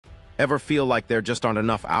Ever feel like there just aren't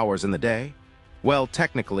enough hours in the day? Well,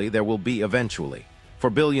 technically, there will be eventually. For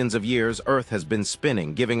billions of years, Earth has been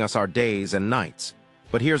spinning, giving us our days and nights.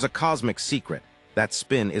 But here's a cosmic secret: that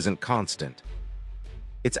spin isn't constant.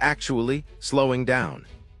 It's actually slowing down.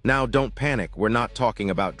 Now, don't panic, we're not talking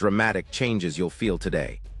about dramatic changes you'll feel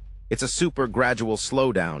today. It's a super gradual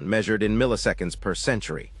slowdown measured in milliseconds per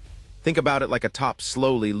century. Think about it like a top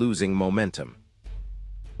slowly losing momentum.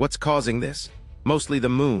 What's causing this? Mostly the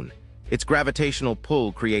moon. Its gravitational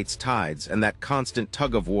pull creates tides, and that constant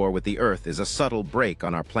tug-of-war with the Earth is a subtle break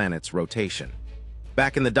on our planet's rotation.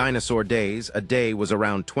 Back in the dinosaur days, a day was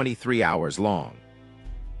around 23 hours long.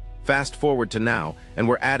 Fast forward to now, and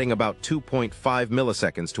we're adding about 2.5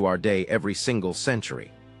 milliseconds to our day every single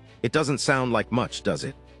century. It doesn't sound like much, does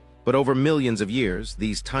it? But over millions of years,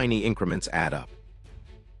 these tiny increments add up.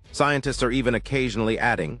 Scientists are even occasionally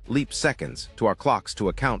adding leap seconds to our clocks to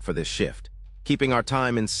account for this shift, keeping our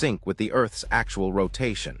time in sync with the Earth's actual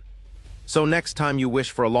rotation. So next time you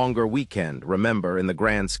wish for a longer weekend, remember, in the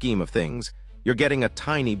grand scheme of things, you're getting a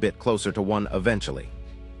tiny bit closer to one eventually.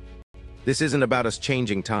 This isn't about us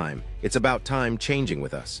changing time, it's about time changing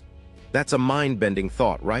with us. That's a mind-bending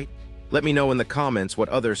thought, right? Let me know in the comments what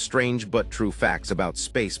other strange but true facts about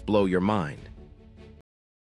space blow your mind.